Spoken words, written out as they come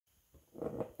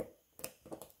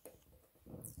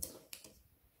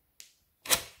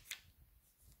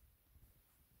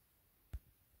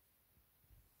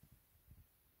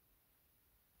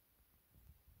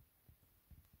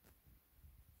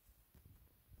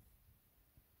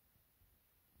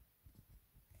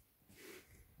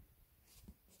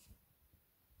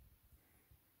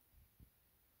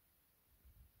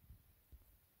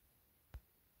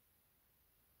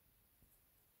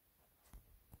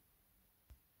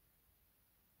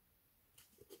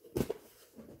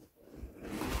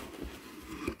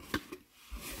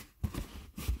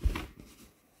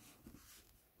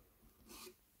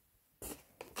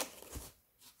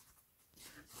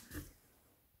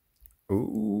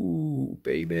Ooh,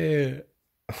 baby.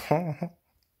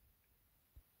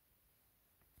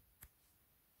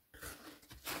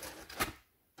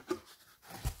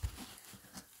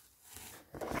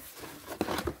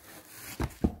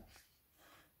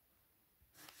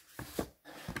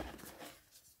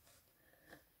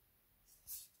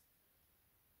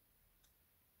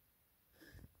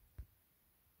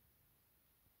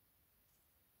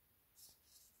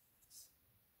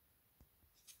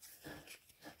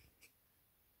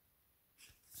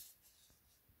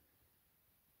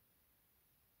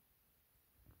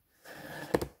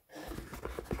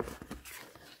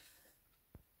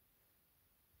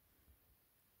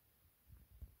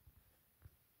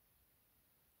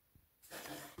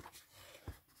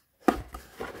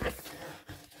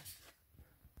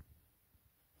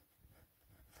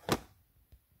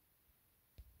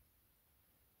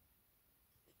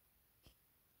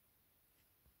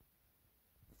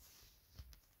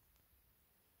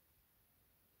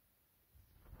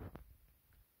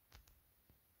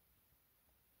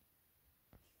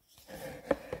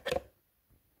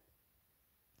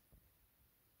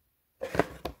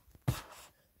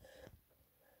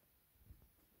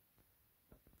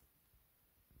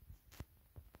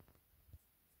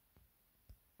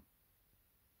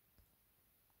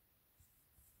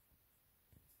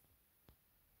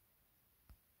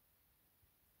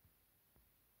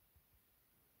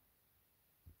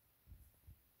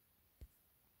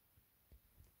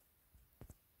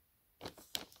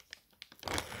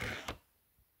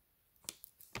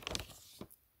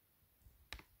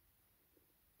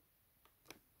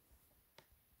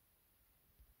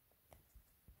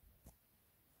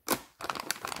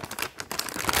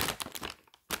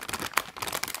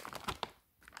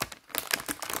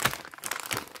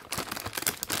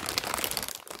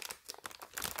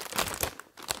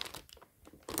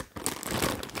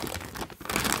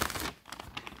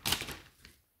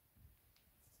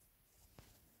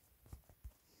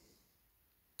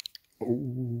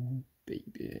 Ooh,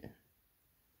 baby.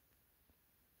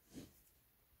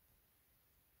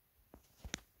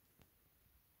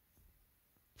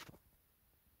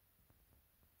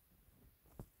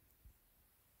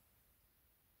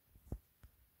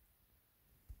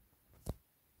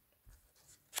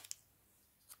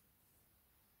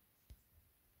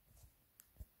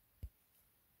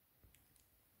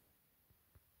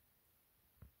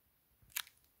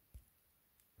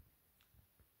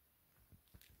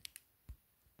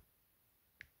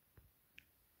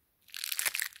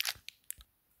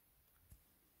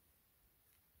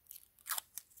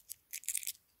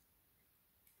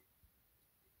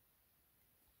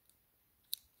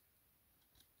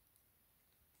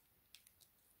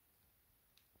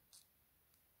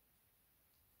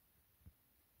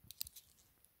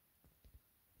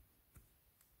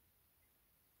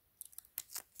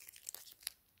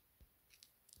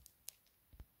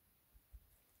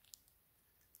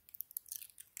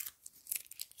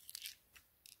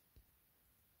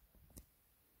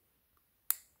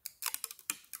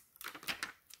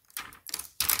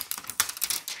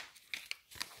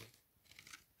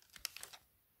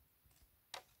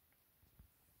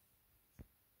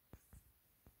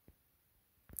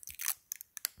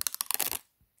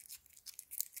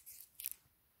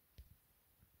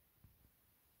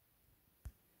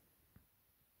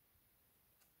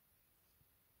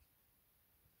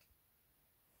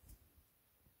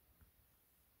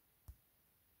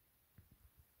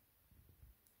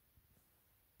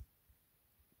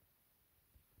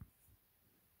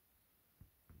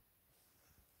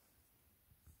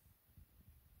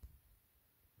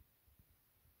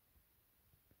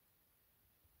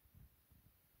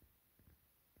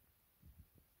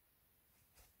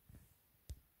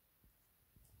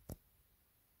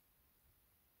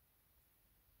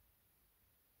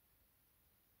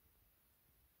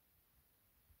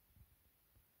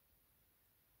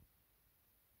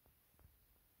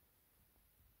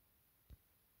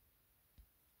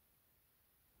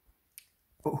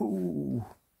 Ooh,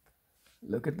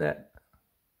 look at that.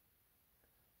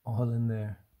 All in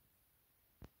there.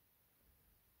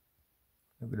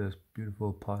 Look at those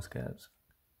beautiful pause caps.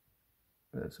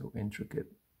 That's so intricate.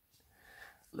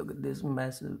 Look at this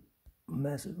massive,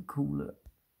 massive cooler.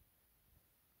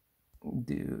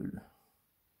 Dude.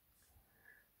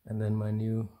 And then my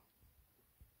new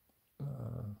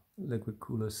liquid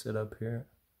cooler setup here.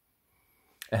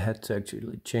 I had to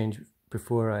actually change.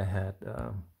 Before I had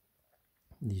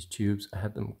these tubes, I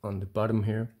had them on the bottom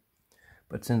here,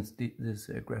 but since this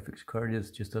graphics card is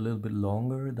just a little bit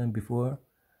longer than before,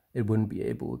 it wouldn't be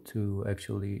able to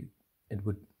actually, it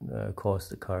would cause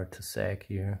the card to sag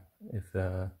here if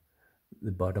the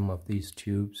bottom of these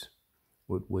tubes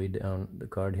would weigh down the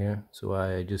card here. So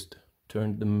I just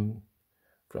turned them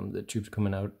from the tubes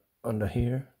coming out under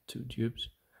here, 2 tubes.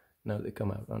 Now they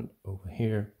come out on over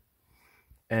here.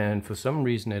 And for some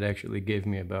reason it actually gave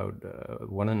me about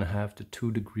 1.5 to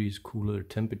 2 degrees cooler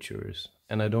temperatures.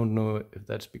 And I don't know if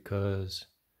that's because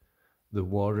the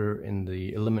water in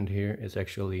the element here is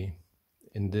actually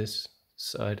in this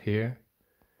side here,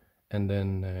 and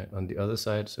then on the other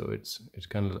side, so it's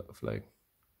kind of like,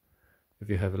 if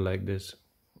you have it like this,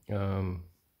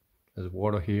 there's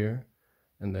water here,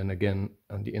 and then again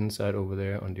on the inside over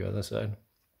there on the other side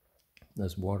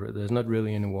there's water. There's not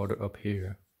really any water up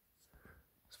here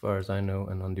as far as I know,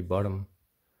 and on the bottom,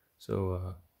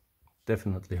 so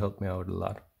definitely helped me out a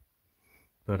lot.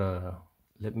 But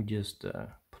let me just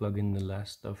plug in the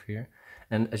last stuff here,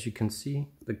 and as you can see,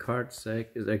 the card sag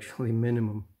is actually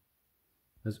minimum.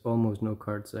 There's almost no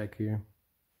card sag here.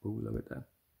 Oh, look at that.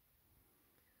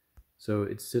 So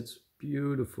it sits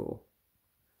beautiful.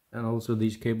 And also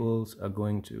these cables are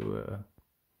going to,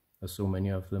 there's so many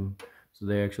of them, so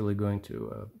they're actually going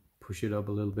to push it up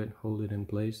a little bit, hold it in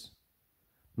place.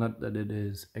 Not that it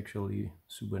is actually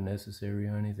super necessary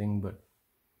or anything, but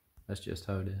that's just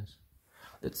how it is.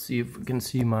 Let's see if we can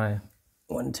see my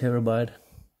 1 terabyte.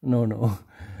 No,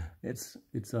 it's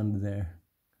under there.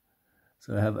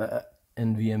 So I have a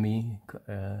nVme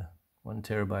 1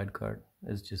 terabyte card.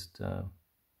 It's just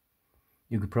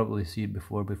you could probably see it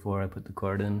before I put the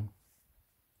card in,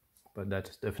 but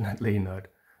that's definitely not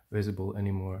visible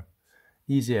anymore.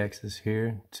 Easy access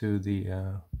here to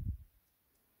the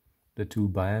 2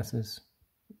 biases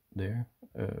there.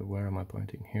 Where am I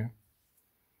pointing? Here.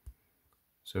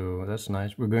 So that's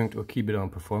nice. We're going to keep it on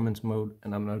performance mode,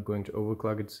 and I'm not going to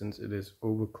overclock it since it is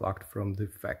overclocked from the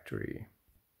factory.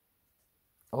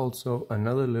 Also,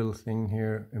 another little thing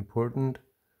here important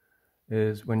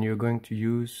is when you're going to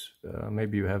use,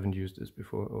 maybe you haven't used this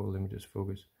before. Oh, let me just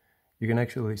focus. You can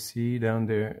actually see down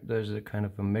there, there's a kind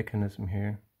of a mechanism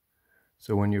here.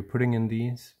 So when you're putting in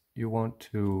these, you want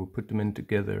to put them in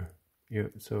together.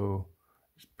 So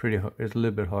it's it's a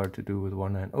little bit hard to do with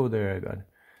one hand. Oh, there, I got it.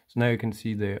 So now you can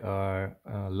see they are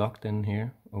locked in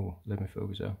here. Oh, let me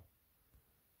focus out.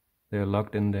 They are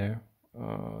locked in there.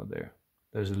 There.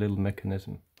 There's a little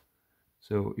mechanism.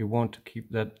 So you want to keep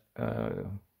that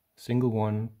single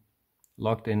one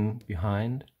locked in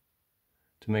behind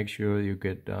to make sure you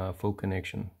get full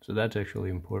connection. So that's actually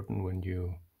important when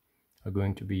you are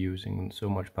going to be using so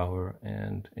much power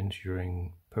and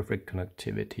ensuring perfect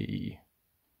connectivity.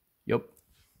 Yup.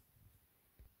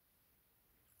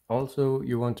 Also,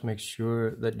 you want to make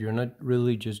sure that you're not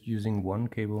really just using one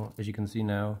cable. As you can see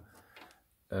now,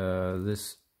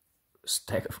 this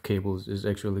stack of cables is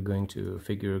actually going to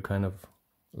figure kind of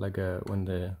like when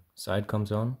the side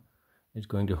comes on, it's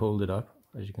going to hold it up.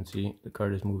 As you can see, the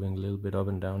card is moving a little bit up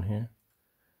and down here.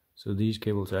 So these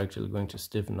cables are actually going to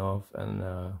stiffen off and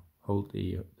hold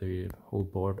the whole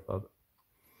board up.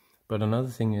 But another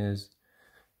thing is,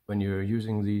 when you're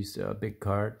using these big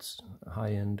cards,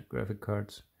 high-end graphic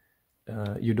cards,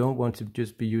 you don't want to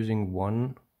just be using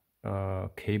one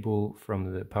cable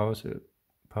from the power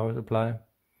supply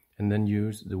and then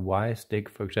use the Y stick.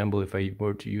 For example, if I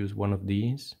were to use one of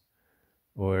these,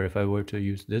 or if I were to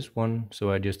use this one,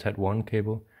 so I just had one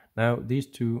cable. Now these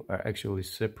two are actually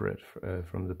separate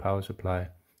from the power supply.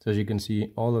 So as you can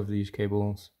see, all of these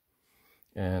cables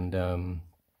and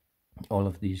all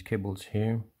of these cables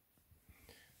here,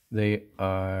 they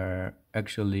are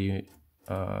actually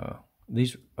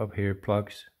these up here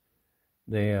plugs,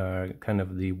 they are kind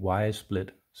of the Y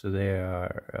split, so they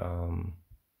are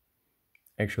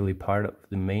actually part of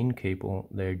the main cable.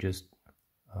 They're just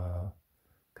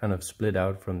kind of split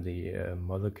out from the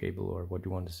mother cable, or what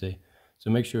you want to say. So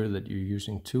make sure that you're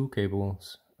using two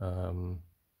cables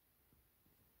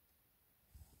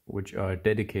which are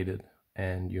dedicated,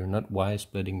 and you're not Y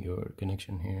splitting your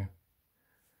connection here,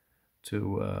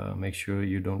 to make sure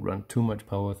you don't run too much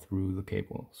power through the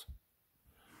cables.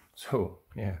 So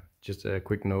yeah, just a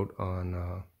quick note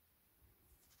on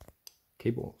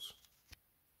cables.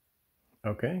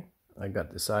 Okay, I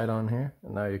got the side on here,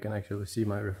 and now you can actually see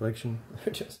my reflection.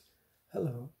 Just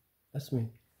hello, that's me,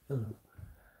 hello.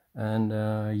 And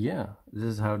yeah, this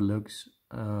is how it looks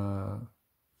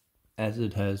as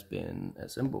it has been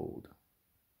assembled.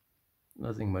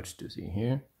 Nothing much to see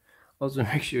here. Also,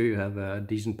 make sure you have a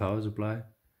decent power supply.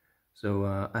 So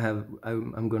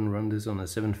I'm going to run this on a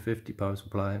 750 power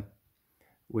supply,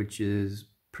 which is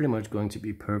pretty much going to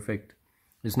be perfect.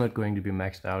 It's not going to be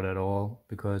maxed out at all,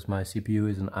 because my CPU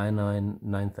is an i9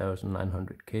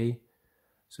 9900K,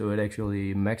 so it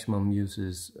actually maximum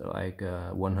uses like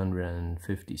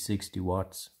 150-60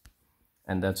 watts.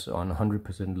 and that's on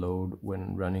 100% load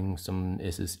when running some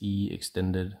SSE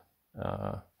extended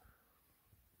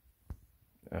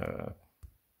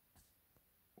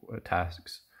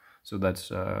tasks. So that's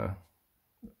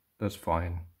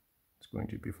fine. It's going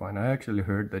to be fine. I actually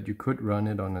heard that you could run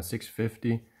it on a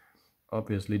 650,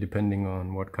 obviously depending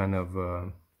on what kind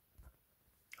of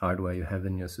hardware you have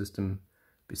in your system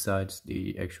besides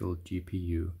the actual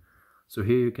GPU. So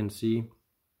here you can see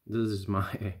this is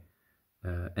my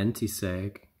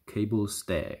anti-sag cable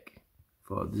stack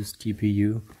for this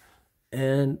GPU,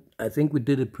 and I think we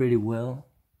did it pretty well.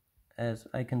 As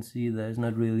I can see, there's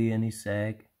not really any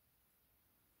sag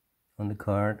on the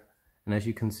card, and as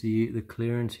you can see, the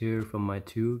clearance here from my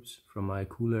tubes, from my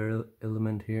cooler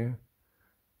element here,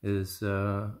 is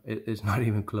it's not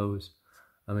even close.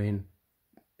 I mean,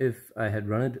 if I had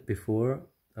run it before,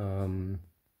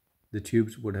 the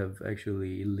tubes would have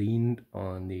actually leaned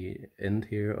on the end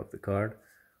here of the card,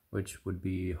 which would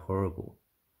be horrible.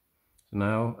 So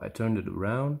now I turned it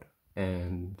around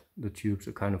and the tubes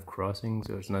are kind of crossing,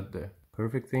 so it's not the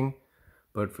perfect thing.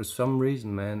 But for some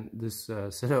reason, man, this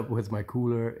setup with my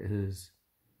cooler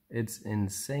it's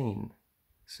insane.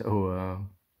 So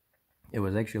it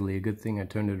was actually a good thing I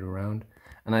turned it around.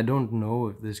 And I don't know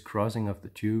if this crossing of the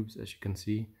tubes, as you can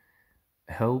see,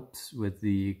 helps with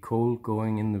the cold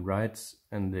going in the rights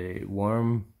and the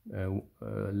warm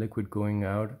liquid going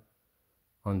out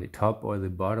on the top or the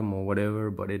bottom or whatever,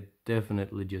 but it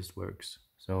definitely just works.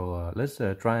 So let's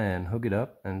try and hook it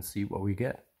up and see what we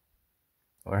get.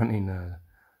 Or I mean,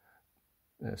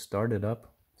 start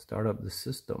up the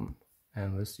system,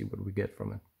 and let's see what we get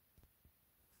from it.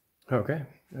 Okay,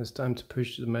 it's time to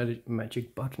push the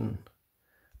magic button.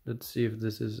 Let's see if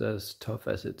this is as tough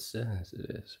as it says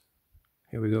it is.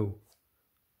 Here we go.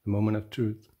 The moment of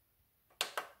truth.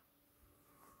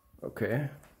 Okay,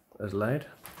 there's light.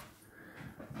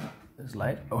 There's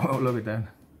light. Oh, look at that.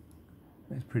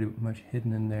 It's pretty much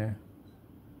hidden in there.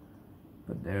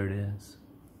 But there it is.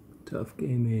 TUF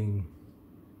gaming.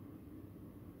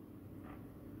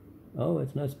 Oh,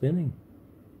 it's not spinning.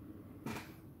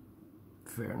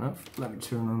 Fair enough. Let me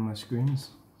turn on my screens.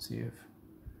 See if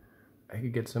I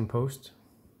could get some post.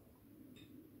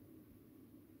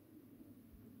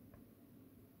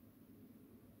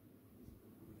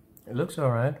 It looks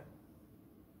alright.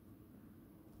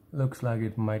 Looks like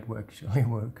it might actually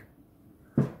work.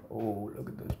 Oh, look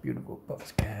at those beautiful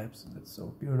box caps. That's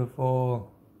so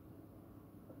beautiful.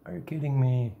 Are you kidding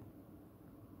me?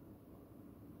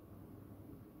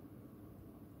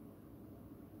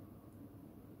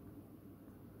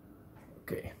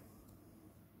 Okay.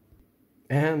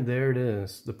 And there it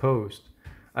is, the post.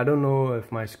 I don't know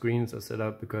if my screens are set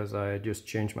up because I just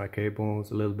changed my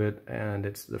cables a little bit and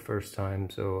it's the first time,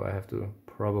 so I have to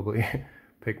probably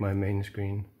pick my main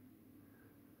screen.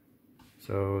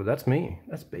 So that's me,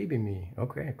 that's baby me.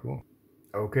 Okay, cool.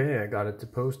 Okay, I got it to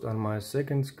post on my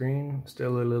second screen.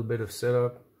 Still a little bit of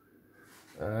setup.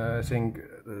 I think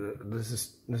this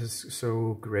is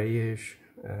so grayish.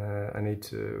 I need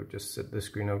to just set the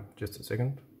screen up just a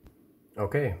second.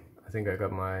 Okay, I think I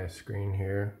got my screen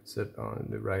here set on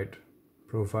the right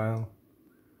profile.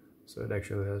 So it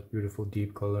actually has beautiful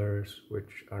deep colors,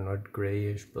 which are not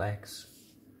grayish blacks.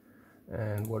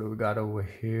 And what do we got over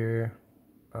here?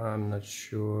 I'm not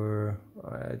sure.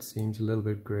 It seems a little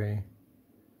bit gray.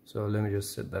 So let me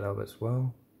just set that up as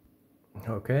well.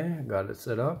 Okay, got it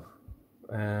set up.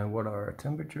 And what are our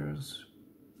temperatures?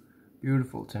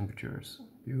 Beautiful temperatures.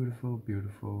 Beautiful,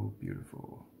 beautiful,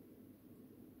 beautiful.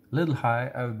 A little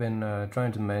high. I've been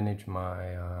trying to manage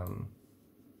my...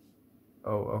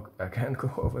 Oh, okay. I can't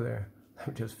go over there. Let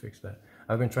me just fix that.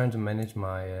 I've been trying to manage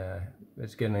my...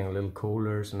 it's getting a little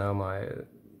colder, so now my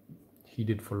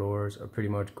heated floors are pretty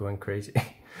much going crazy.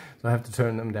 So I have to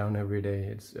turn them down every day.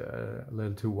 It's a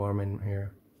little too warm in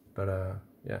here. But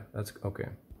yeah, that's okay.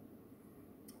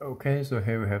 Okay, so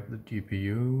here we have the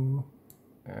GPU.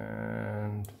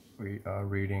 And we are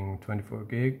reading 24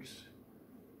 gigs.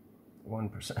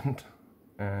 1%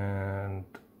 and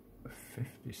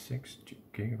 56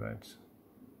 gigabytes.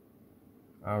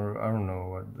 I don't know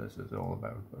what this is all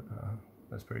about, but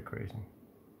that's pretty crazy.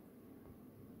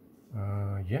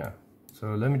 Yeah,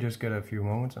 so let me just get a few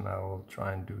moments and I will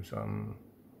try and do some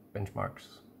benchmarks.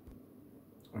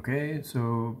 Okay,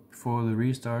 so before the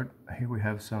restart, here we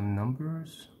have some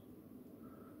numbers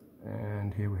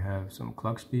and here we have some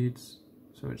clock speeds.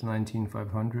 So it's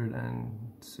 19,500 and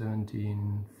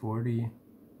 1740,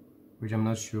 which I'm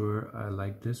not sure I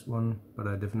like this one, but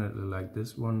I definitely like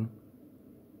this one.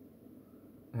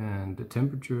 And the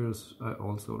temperatures I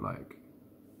also like.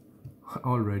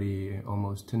 Already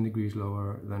almost 10 degrees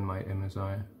lower than my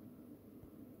MSI.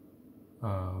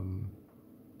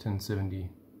 1070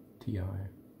 Ti.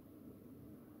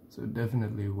 So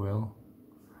definitely will.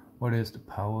 What is the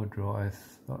power draw? I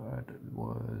thought it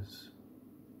was...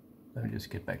 Let me just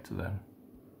get back to that.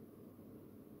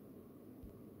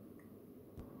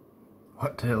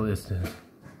 What the hell is this?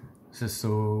 This is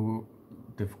so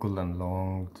difficult and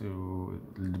long to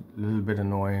a little bit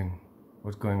annoying.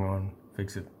 What's going on?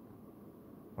 Fix it.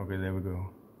 Okay, there we go.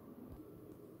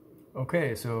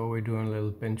 Okay, so we're doing a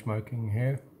little benchmarking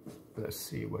here. Let's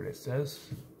see what it says.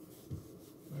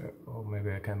 Oh,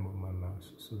 maybe I can move my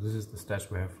mouse. So this is the stats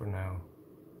we have for now.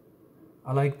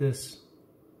 I like this.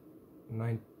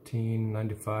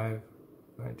 1995,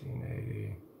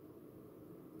 1980.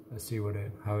 Let's see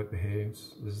how it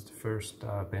behaves. This is the first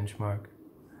benchmark.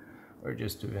 We're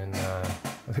just doing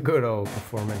a good old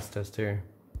performance test here.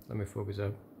 Let me focus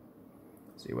up.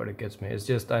 See what it gets me. It's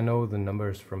just I know the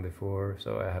numbers from before,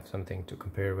 so I have something to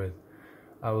compare with.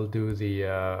 I will do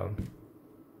the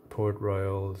port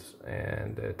royals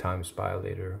and the time spy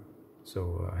later.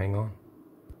 So hang on.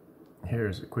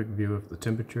 Here's a quick view of the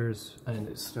temperatures, and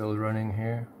it's still running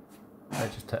here. I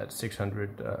just had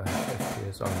 600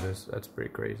 FPS on this. That's pretty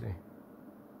crazy.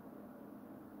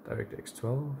 DirectX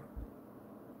 12.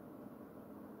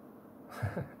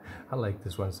 I like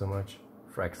this one so much.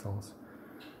 Fractals.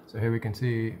 So here we can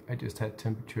see I just had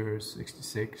temperature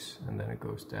 66, and then it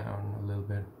goes down a little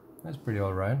bit. That's pretty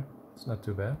alright. It's not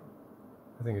too bad.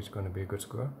 I think it's going to be a good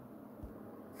score.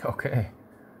 Okay,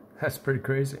 that's pretty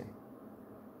crazy.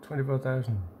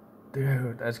 24,000.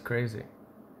 Dude, that's crazy.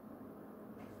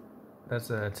 That's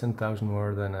 10,000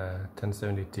 more than a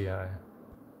 1070 Ti.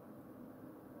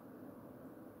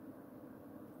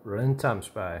 Run time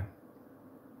spy.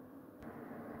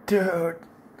 Dude,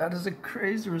 that is a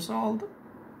crazy result.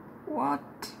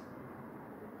 What?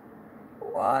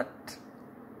 What?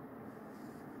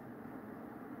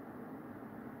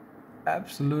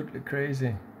 Absolutely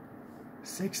crazy.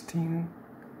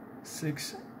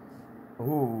 16.6.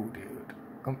 Oh, dude.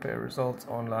 Compare results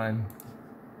online.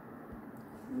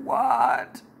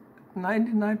 What?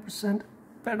 99%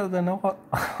 better than all.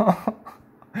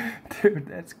 Dude,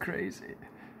 that's crazy.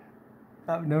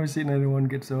 I've never seen anyone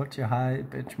get such a high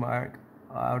benchmark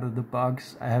out of the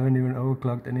box. I haven't even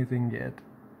overclocked anything yet.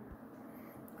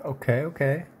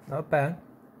 Okay, not bad.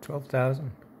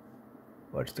 12,000.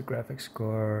 What's the graphics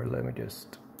score? Let me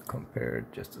just compare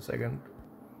it just a second.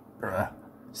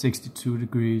 62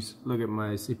 degrees. Look at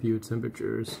my CPU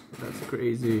temperatures. That's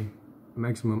crazy.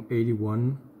 Maximum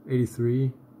 81,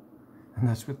 83. And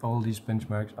that's with all these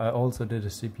benchmarks. I also did a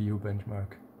CPU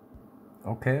benchmark.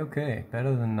 Okay.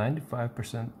 Better than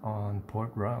 95% on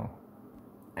Port Royal.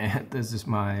 And this is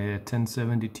my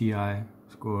 1070 Ti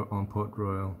score on Port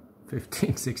Royal.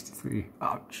 1563.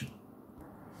 Ouch.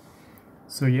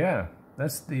 So yeah,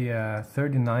 that's the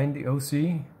 3090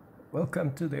 OC.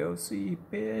 Welcome to the OC,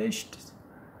 bitch.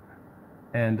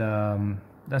 And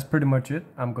that's pretty much it.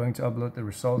 I'm going to upload the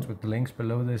results with the links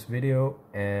below this video,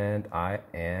 and I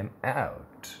am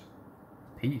out.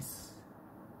 Peace.